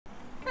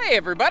Hey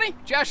everybody,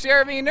 Josh the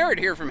RV Nerd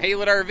here from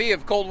Haylett RV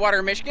of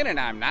Coldwater, Michigan, and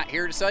I'm not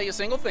here to sell you a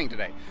single thing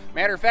today.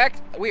 Matter of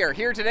fact, we are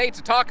here today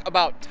to talk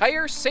about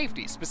tire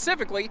safety,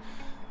 specifically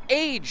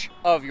age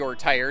of your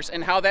tires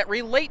and how that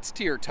relates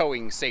to your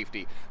towing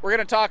safety. We're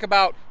going to talk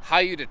about how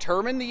you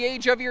determine the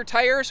age of your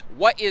tires,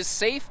 what is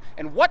safe,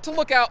 and what to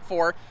look out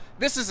for.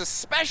 This is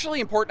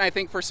especially important, I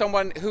think, for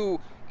someone who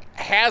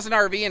has an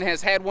RV and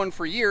has had one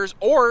for years,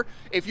 or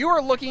if you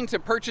are looking to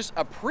purchase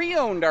a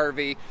pre-owned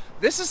RV,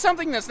 this is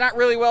something that's not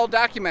really well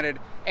documented.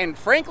 And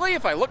frankly,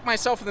 if I look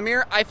myself in the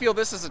mirror, I feel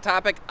this is a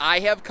topic I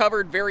have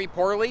covered very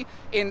poorly.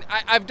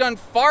 I've done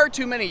far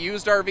too many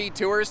used RV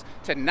tours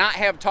to not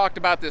have talked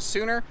about this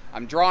sooner.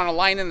 I'm drawing a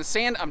line in the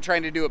sand. I'm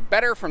trying to do it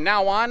better from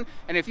now on.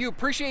 And if you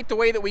appreciate the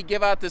way that we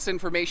give out this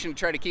information to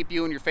try to keep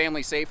you and your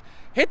family safe,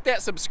 hit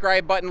that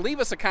subscribe button, leave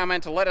us a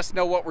comment to let us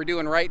know what we're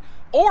doing right,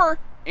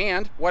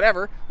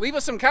 leave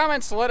us some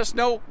comments to let us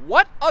know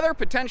what other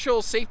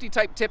potential safety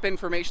type tip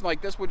information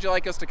like this would you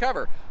like us to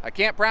cover. I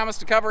can't promise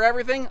to cover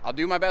everything. I'll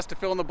do my best to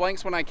fill in the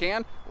blanks when I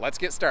can. Let's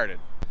get started.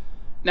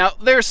 Now,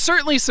 there's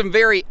certainly some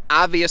very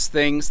obvious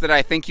things that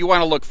I think you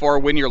want to look for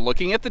when you're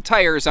looking at the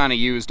tires on a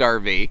used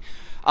RV.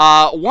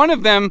 One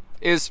of them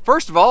is,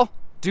 first of all,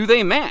 do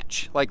they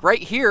match? Like right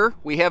here,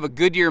 we have a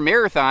Goodyear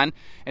Marathon,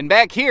 and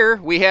back here,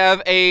 we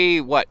have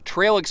a,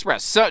 Trail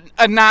Express. So,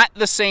 not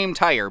the same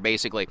tire,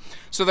 basically.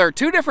 So there are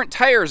two different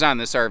tires on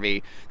this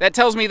RV. That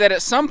tells me that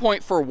at some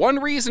point, for one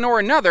reason or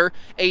another,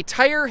 a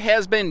tire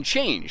has been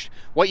changed.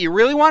 What you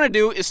really want to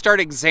do is start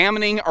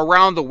examining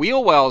around the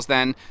wheel wells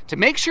then to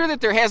make sure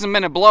that there hasn't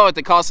been a blowout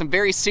that caused some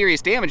very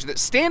serious damage that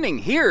standing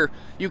here,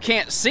 you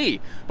can't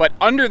see. But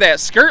under that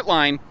skirt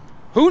line,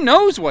 who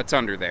knows what's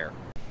under there?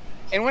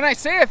 And when I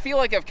say I feel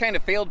like I've kind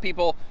of failed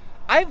people,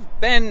 I've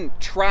been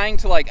trying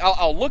to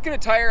I'll look at a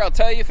tire, I'll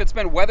tell you if it's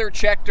been weather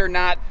checked or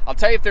not, I'll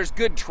tell you if there's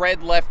good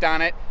tread left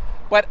on it,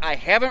 but I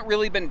haven't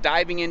really been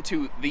diving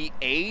into the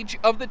age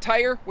of the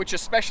tire, which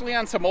especially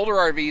on some older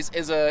RVs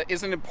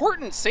is an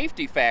important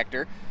safety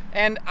factor.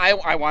 And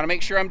I want to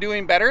make sure I'm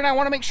doing better, and I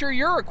want to make sure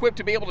you're equipped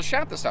to be able to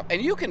shop this stuff.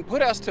 And you can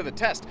put us to the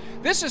test.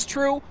 This is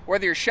true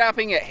whether you're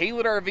shopping at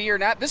Haylett RV or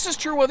not. This is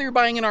true whether you're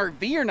buying an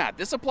RV or not.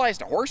 This applies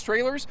to horse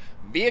trailers,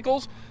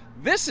 vehicles.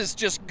 This is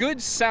just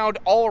good, sound,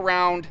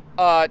 all-around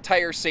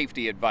tire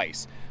safety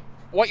advice.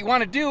 What you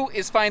want to do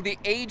is find the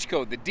age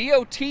code, the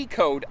DOT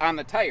code on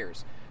the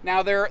tires.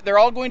 Now, they're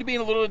all going to be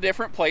in a little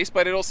different place,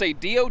 but it'll say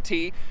DOT,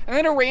 and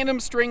then a random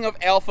string of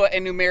alpha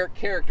and numeric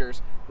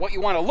characters. What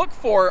you want to look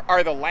for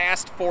are the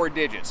last four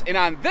digits. And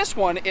on this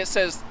one, it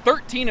says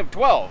 13 of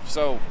 12.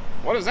 So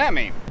what does that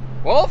mean?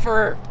 Well,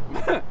 for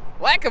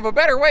lack of a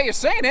better way of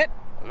saying it,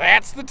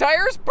 that's the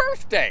tire's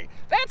birthday.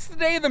 That's the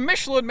day the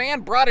Michelin man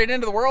brought it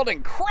into the world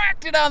and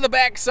cracked it on the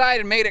backside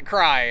and made it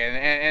cry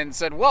and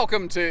said,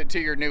 welcome to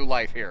your new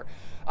life here.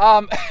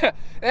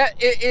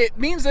 It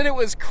means that it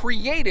was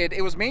created,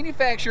 it was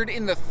manufactured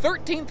in the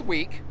 13th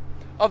week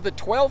of the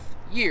 12th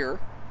year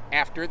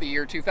after the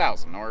year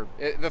 2000, or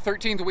the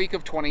 13th week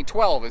of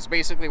 2012 is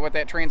basically what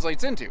that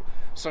translates into.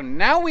 So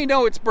now we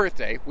know its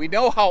birthday, we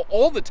know how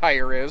old the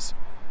tire is.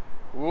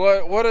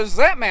 What does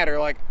that matter?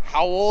 Like,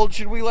 how old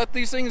should we let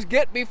these things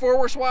get before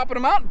we're swapping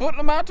them out and putting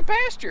them out to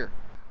pasture?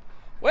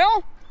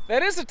 Well,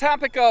 that is a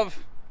topic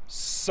of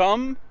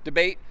some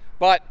debate,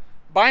 but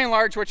by and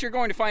large, what you're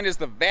going to find is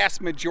the vast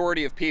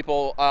majority of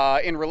people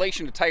in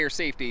relation to tire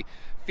safety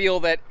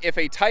feel that if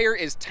a tire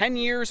is 10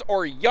 years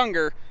or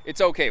younger, it's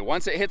okay.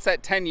 Once it hits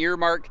that 10-year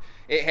mark,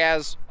 it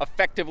has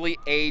effectively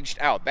aged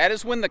out. That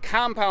is when the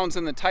compounds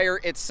in the tire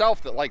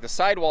itself, that like the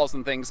sidewalls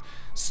and things,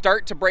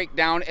 start to break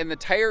down, and the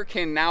tire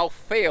can now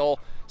fail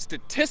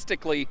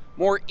statistically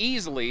more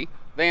easily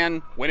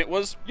than when it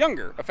was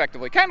younger,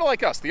 effectively. Kind of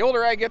like us. The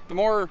older I get, the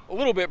more a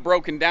little bit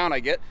broken down I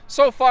get.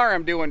 So far,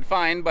 I'm doing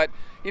fine, but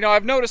you know,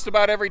 I've noticed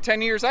about every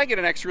 10 years I get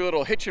an extra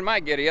little hitch in my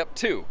giddy up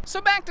too.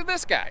 So back to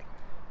this guy.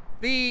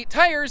 The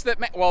tires that,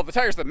 the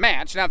tires that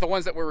match, not the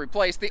ones that were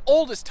replaced, the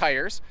oldest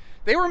tires,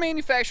 they were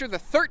manufactured the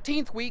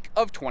 13th week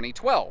of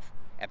 2012.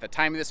 At the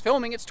time of this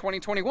filming, it's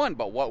 2021,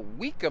 but what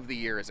week of the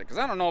year is it? Because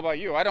I don't know about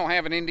you, I don't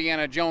have an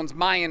Indiana Jones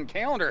Mayan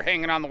calendar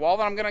hanging on the wall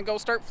that I'm gonna go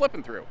start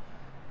flipping through.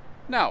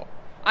 No,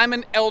 I'm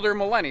an elder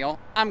millennial,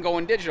 I'm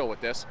going digital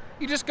with this.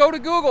 You just go to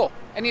Google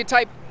and you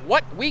type,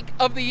 what week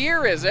of the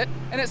year is it?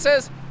 And it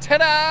says,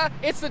 ta-da,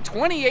 it's the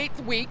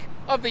 28th week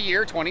of the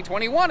year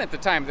 2021 at the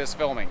time of this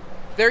filming.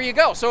 There you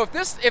go. So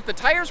if the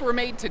tires were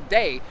made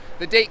today,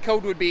 the date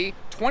code would be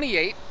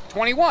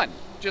 2821,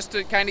 just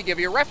to kind of give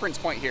you a reference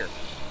point here.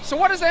 So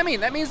what does that mean?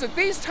 That means that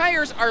these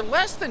tires are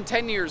less than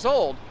 10 years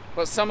old,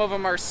 but some of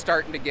them are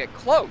starting to get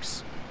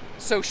close.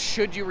 So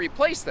should you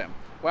replace them?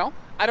 Well,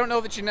 I don't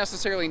know that you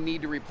necessarily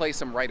need to replace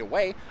them right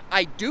away.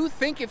 I do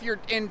think if your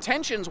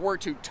intentions were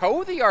to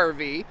tow the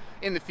RV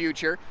in the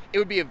future, it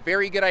would be a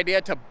very good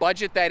idea to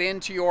budget that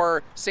into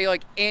your, say,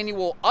 like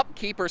annual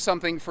upkeep or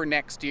something for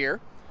next year.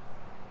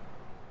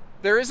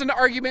 There is an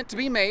argument to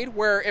be made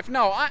where if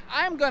no, I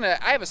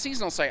have a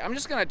seasonal site, I'm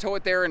just gonna tow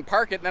it there and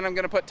park it, and then I'm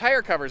gonna put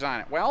tire covers on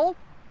it. Well,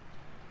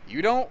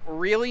 you don't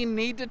really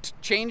need to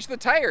change the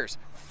tires.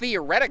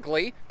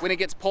 Theoretically, when it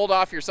gets pulled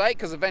off your site,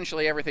 because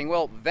eventually everything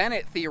will, then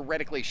it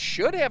theoretically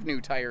should have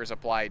new tires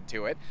applied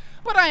to it.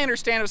 But I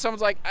understand if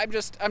someone's like, I'm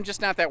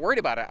just not that worried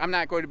about it. I'm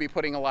not going to be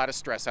putting a lot of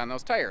stress on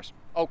those tires.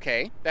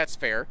 Okay, that's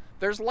fair.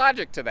 There's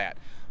logic to that.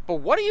 But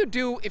what do you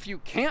do if you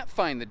can't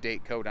find the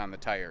date code on the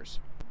tires?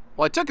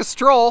 Well, I took a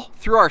stroll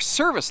through our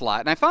service lot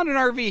and I found an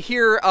RV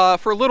here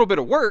for a little bit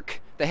of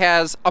work that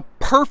has a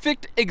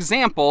perfect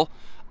example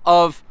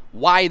of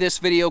why this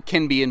video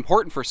can be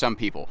important for some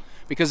people.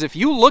 Because if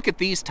you look at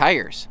these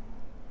tires,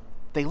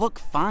 they look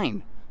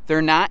fine.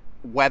 They're not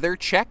weather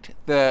checked.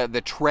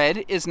 The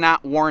tread is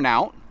not worn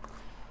out.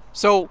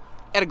 So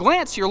at a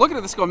glance, you're looking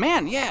at this going,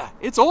 man, yeah,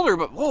 it's older,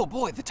 but whoa,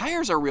 boy, the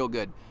tires are real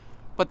good.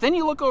 But then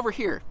you look over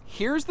here.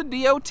 Here's the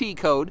DOT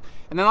code.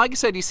 And then, like I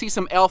said, you see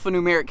some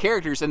alphanumeric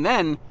characters, and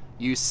then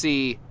you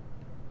see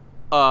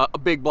a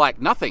big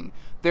black nothing.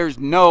 There's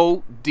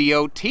no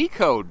DOT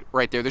code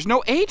right there. There's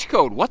no H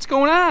code. What's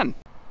going on?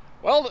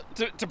 Well,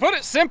 to put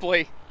it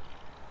simply, it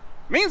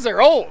means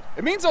they're old.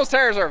 It means those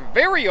tires are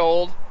very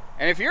old,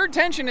 and if your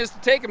intention is to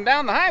take them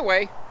down the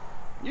highway,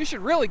 you should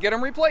really get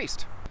them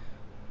replaced.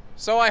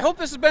 So I hope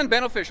this has been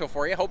beneficial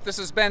for you. I hope this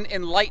has been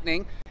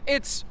enlightening.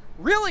 It's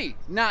really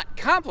not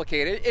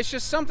complicated. It's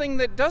just something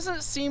that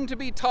doesn't seem to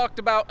be talked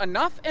about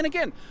enough. And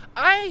again,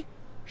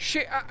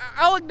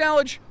 I'll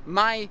acknowledge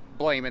my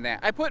blame in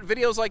that. I put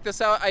videos like this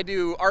out. I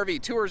do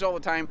RV tours all the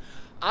time.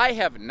 I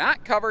have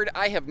not covered,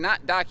 I have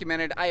not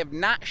documented, I have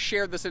not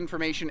shared this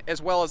information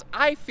as well as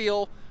I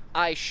feel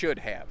I should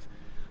have.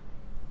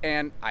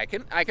 And I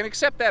can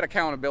accept that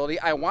accountability.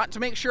 I want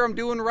to make sure I'm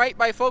doing right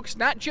by folks,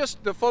 not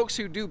just the folks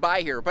who do buy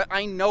here, but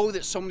I know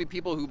that so many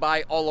people who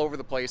buy all over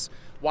the place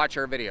watch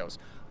our videos.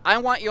 I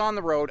want you on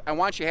the road. I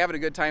want you having a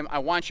good time. I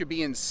want you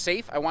being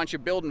safe. I want you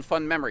building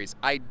fun memories.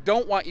 I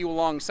don't want you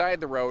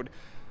alongside the road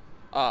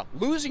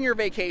losing your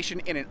vacation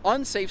in an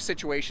unsafe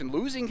situation,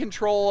 losing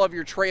control of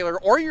your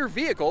trailer or your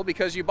vehicle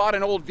because you bought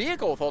an old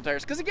vehicle with old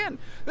tires. Because again,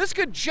 this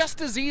could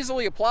just as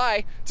easily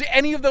apply to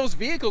any of those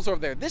vehicles over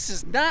there. This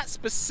is not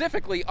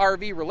specifically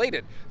RV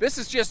related. This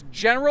is just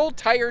general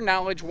tire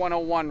knowledge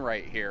 101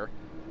 right here.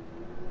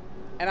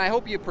 And I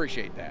hope you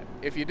appreciate that.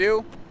 If you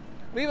do,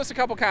 leave us a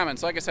couple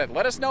comments. Like I said,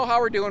 let us know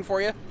how we're doing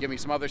for you. Give me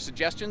some other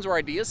suggestions or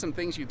ideas, some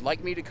things you'd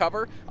like me to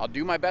cover. I'll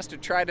do my best to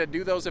try to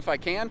do those if I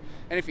can.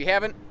 And if you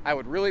haven't, I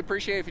would really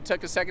appreciate it if you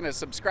took a second to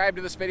subscribe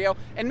to this video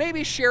and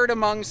maybe share it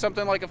among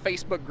something like a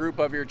Facebook group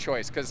of your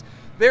choice, because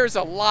there's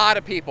a lot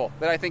of people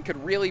that I think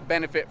could really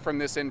benefit from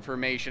this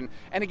information.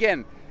 And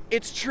again,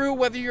 it's true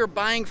whether you're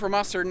buying from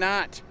us or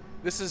not.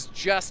 This is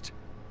just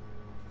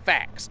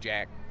facts,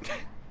 Jack.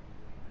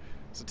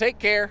 So take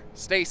care,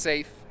 stay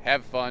safe,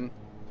 have fun.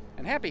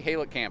 And happy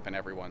Haylett camping,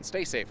 everyone.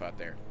 Stay safe out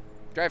there.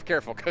 Drive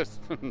careful, because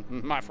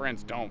my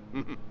friends don't.